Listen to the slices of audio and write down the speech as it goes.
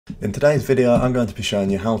In today's video, I'm going to be showing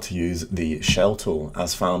you how to use the shell tool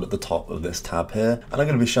as found at the top of this tab here, and I'm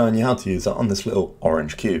going to be showing you how to use it on this little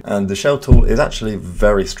orange cube. And the shell tool is actually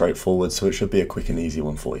very straightforward, so it should be a quick and easy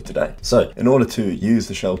one for you today. So in order to use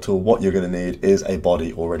the shell tool, what you're going to need is a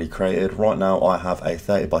body already created. Right now I have a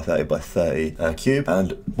 30 by 30 by 30 cube,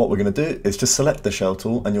 and what we're going to do is just select the shell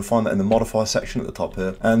tool, and you'll find that in the modify section at the top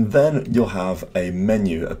here, and then you'll have a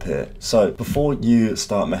menu appear. So before you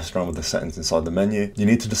start messing around with the settings inside the menu, you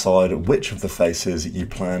need to decide which of the faces you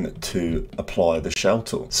plan to apply the shell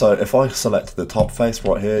tool. So if I select the top face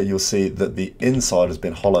right here, you'll see that the inside has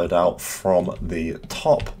been hollowed out from the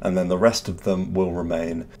top, and then the rest of them will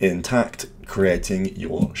remain intact, creating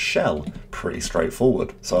your shell. Pretty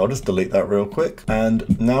straightforward. So I'll just delete that real quick,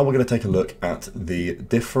 and now we're going to take a look at the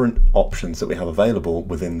different options that we have available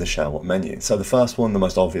within the shell menu. So the first one, the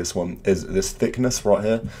most obvious one, is this thickness right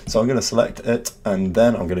here. So I'm going to select it, and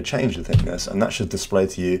then I'm going to change the thickness, and that should display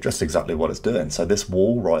to you just exactly what it's doing. So this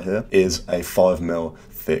wall right here is a 5mm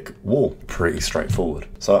thick wall. Pretty straightforward.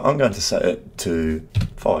 So I'm going to set it to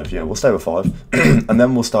 5. Yeah, we'll stay with 5 and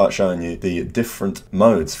then we'll start showing you the different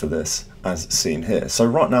modes for this as seen here. So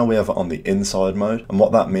right now we have it on the inside mode, and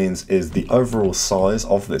what that means is the overall size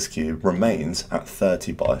of this cube remains at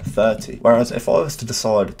 30 by 30. Whereas if I was to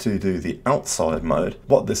decide to do the outside mode,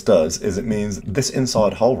 what this does is it means this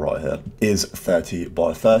inside hole right here is 30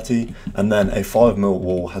 by 30, and then a 5mm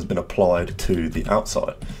wall has been applied to the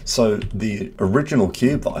outside. So the original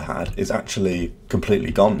cube that I had is actually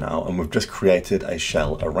completely gone now, and we've just created a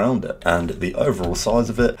shell around it, and the overall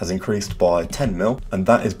size of it has increased by 10mm, and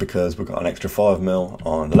that is because we've got an extra 5mm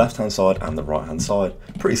on the left hand side and the right hand side.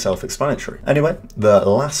 Pretty self-explanatory. Anyway, the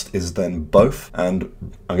last is then both, and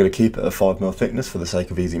I'm going to keep it at 5mm thickness for the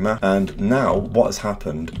sake of easy math. And now what has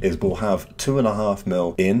happened is we'll have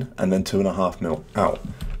 2.5mm in and then 2.5mm out,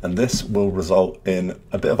 and this will result in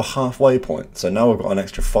a bit of a halfway point. So now we've got an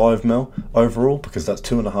extra 5mm overall, because that's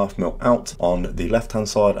 2.5mm out on the left hand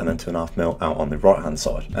side and then 2.5mm out on the right hand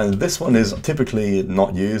side. And this one is typically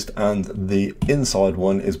not used, and the inside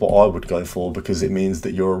one is what I would go for, because it means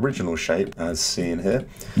that your original shape, as seen here,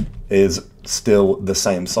 is still the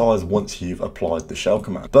same size once you've applied the shell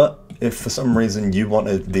command. But if for some reason you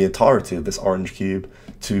wanted the entirety of this orange cube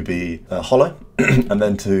to be hollow and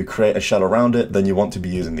then to create a shell around it, then you want to be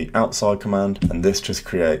using the outside command, and this just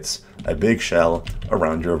creates a big shell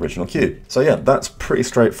around your original cube. So yeah, that's pretty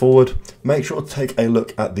straightforward. Make sure to take a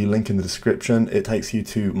look at the link in the description. It takes you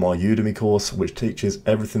to my Udemy course, which teaches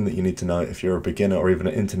everything that you need to know if you're a beginner or even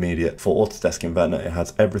an intermediate for Autodesk Inventor. It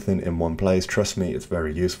has everything in one place. Trust me, it's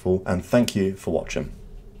very useful, and thank you for watching.